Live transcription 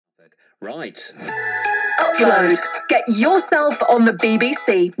Suffolk. Right. Upload. Get yourself on the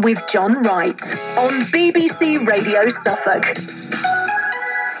BBC with Jon Wright on BBC Radio Suffolk.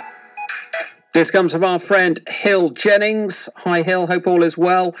 This comes from our friend Hill Jennings. Hi Hill, hope all is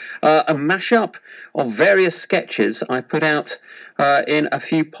well. A mashup of various sketches I put out in a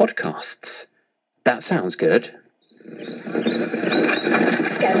few podcasts. That sounds good.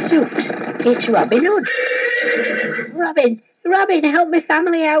 Gadzooks, it's Robin Hood. Robin, help my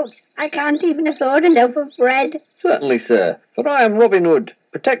family out. I can't even afford a loaf of bread. Certainly, sir, for I am Robin Hood,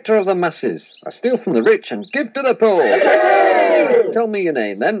 protector of the masses. I steal from the rich and give to the poor. Tell me your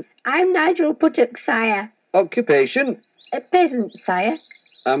name, then. I'm Nigel Puttock, sire. Occupation? A peasant, sire.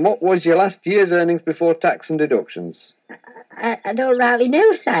 And what was your last year's earnings before tax and deductions? I don't rightly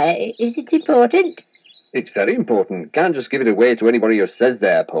know, sire. Is it important? It's very important. Can't just give it away to anybody who says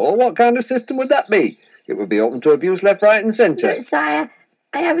they're poor. What kind of system would that be? It would be open to abuse left, right and centre. But, sire,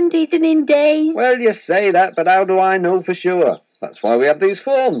 I haven't eaten in days. Well, you say that, but how do I know for sure? That's why we have these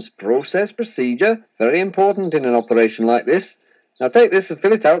forms. Process, procedure, very important in an operation like this. Now take this and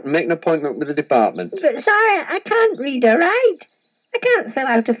fill it out and make an appointment with the department. But, sire, I can't read or write. I can't fill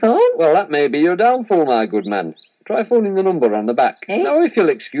out a form. Well, that may be your downfall, my good man. Try phoning the number on the back. Eh? Now, if you'll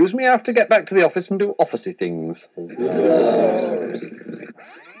excuse me, I have to get back to the office and do officey things.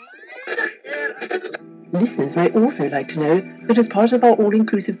 Listeners may also like to know that as part of our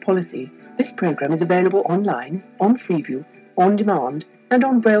all-inclusive policy, this programme is available online, on Freeview, on demand, and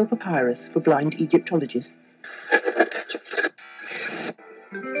on Braille Papyrus for blind Egyptologists.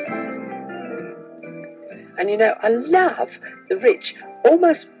 And you know, I love the rich,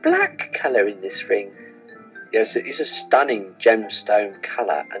 almost black colour in this ring. It's a stunning gemstone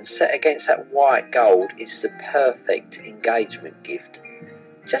colour, and set against that white gold, it's the perfect engagement gift.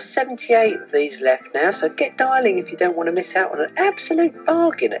 Just 78 of these left now, so get dialing if you don't want to miss out on an absolute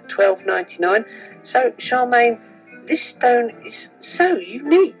bargain at $12.99. So, Charmaine, this stone is so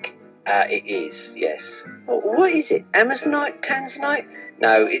unique. It is, yes. What is it? Amazonite? Tanzanite?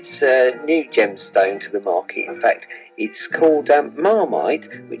 No, it's a new gemstone to the market. In fact, it's called Marmite,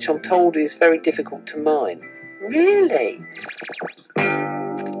 which I'm told is very difficult to mine. Really?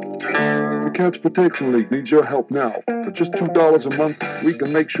 The Cats Protection League needs your help now. For just $2 a month, we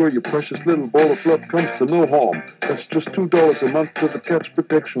can make sure your precious little ball of fluff comes to no harm. That's just $2 a month to the Cats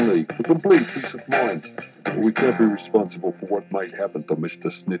Protection League for complete peace of mind. But we can't be responsible for what might happen to Mr.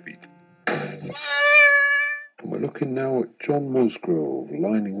 Sniffy. And we're looking now at John Musgrove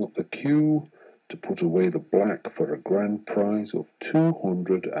lining up the queue to put away the black for a grand prize of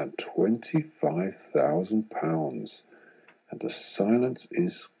 £225,000. And the silence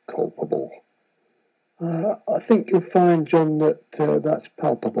is culpable. I think you'll find, John, that that's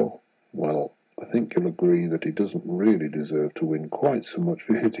palpable. Well, I think you'll agree that he doesn't really deserve to win quite so much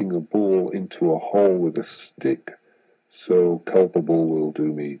for hitting a ball into a hole with a stick. So culpable will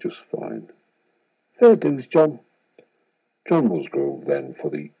do me just fine. Fair dues, John. John Musgrove, then, for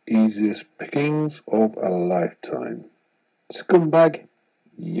the easiest pickings of a lifetime. Scumbag.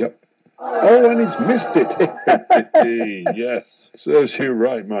 Yep. Oh, and he's missed it. Yes. Serves you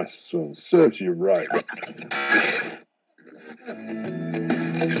right, my son. Serves you right.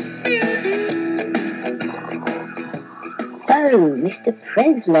 So, Mr.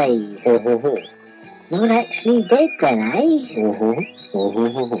 Presley. Not actually dead then, eh?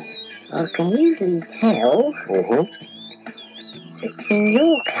 I can usually tell. Except in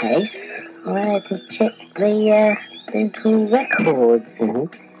your case, I had to check the dental records.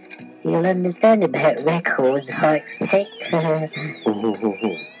 You'll understand about records, I expect.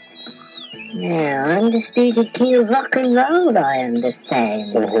 Now, undisputed key of rock and roll, I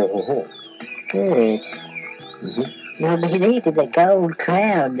understand. Good. You'll be needing a gold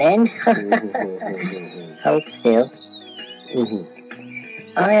crown then. Hold still.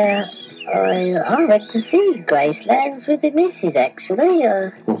 I went to see Gracelands with the missus, actually.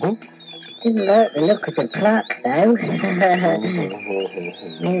 Didn't like the look of the plaque, though.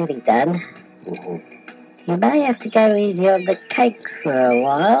 Nearly done. You may have to go easy on the cakes for a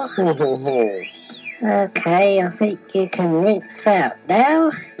while. Okay, I think you can rinse out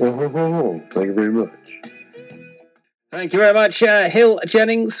now. Thank you very much. Thank you very much, Hill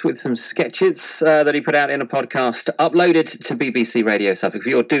Jennings, with some sketches that he put out in a podcast uploaded to BBC Radio Suffolk. If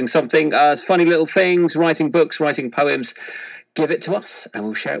you're doing something, funny little things, writing books, writing poems, give it to us and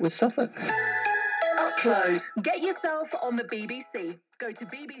we'll share it with Suffolk. Upload. Get yourself on the BBC. Go to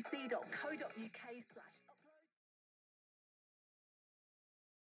bbc.co.uk/